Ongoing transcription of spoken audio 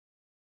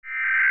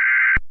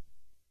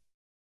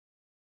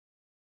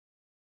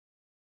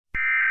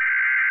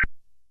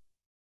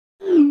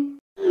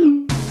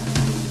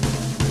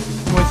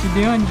What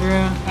you doing,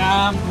 Drew?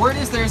 Word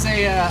is there's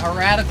a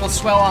radical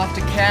swell off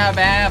to Cab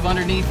Ave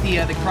underneath the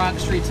Krog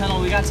Street tunnel.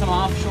 We got some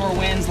offshore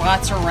winds,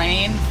 lots of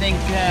rain. Think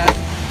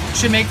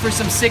should make for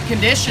some sick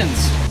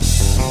conditions.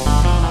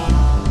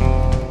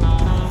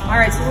 All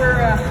right, so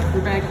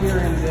we're back here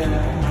in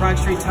the Krog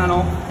Street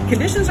tunnel.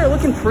 Conditions are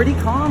looking pretty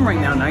calm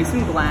right now, nice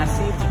and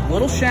glassy. A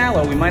little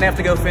shallow. We might have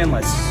to go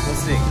finless. We'll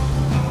see.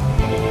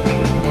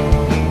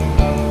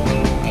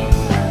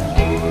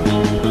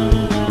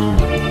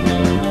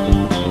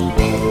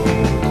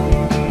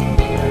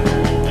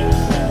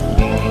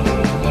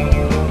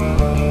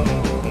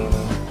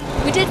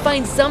 We did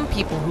find some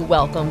people who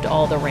welcomed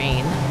all the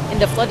rain. In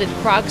the flooded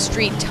Krog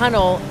Street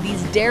tunnel,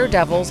 these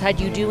daredevils had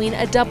you doing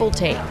a double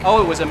take.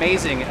 Oh, it was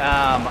amazing.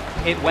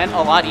 It went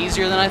a lot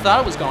easier than I thought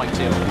it was going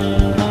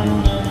to.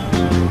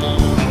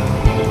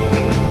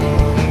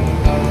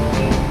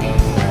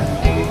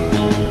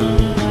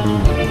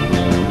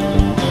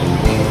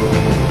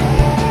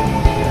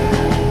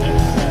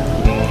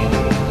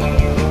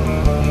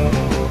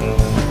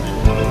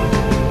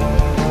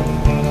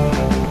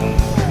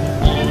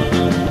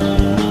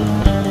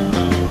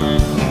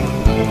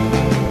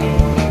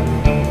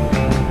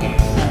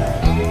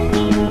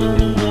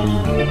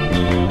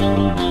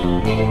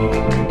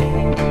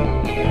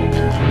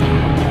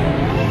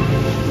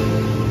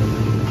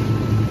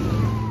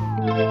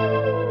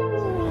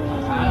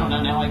 I don't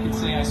know, now I can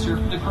say I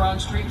surfed the Krog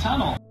Street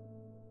tunnel.